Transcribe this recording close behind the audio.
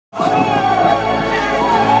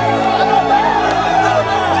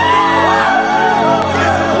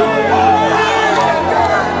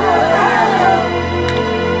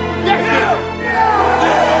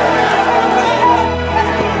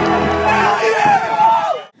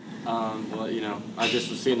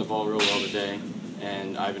seeing the ball real well today,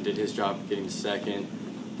 and Ivan did his job getting to second.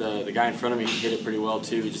 The guy in front of me, he hit it pretty well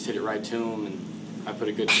too. He just hit it right to him, and I put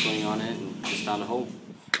a good swing on it and just found a hole.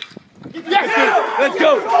 Yes! Let's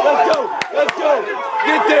go! Let's go! Let's go!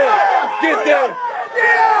 Get there! Get there!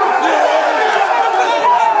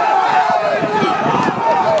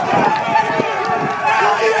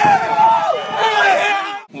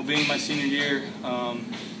 Well, being my senior year,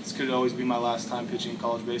 this could always be my last time pitching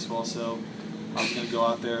college baseball, so I was going to go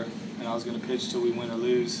out there and I was going to pitch till we win or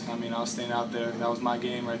lose. I mean, I was staying out there. That was my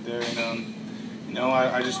game right there, and you know,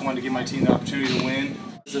 I just wanted to give my team the opportunity to win.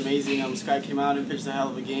 It was amazing. Sky came out and pitched a hell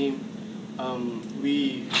of a game.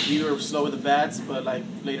 We were slow with the bats, but like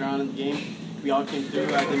later on in the game, we all came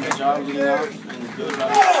through. I did my job leading off and good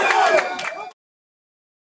job.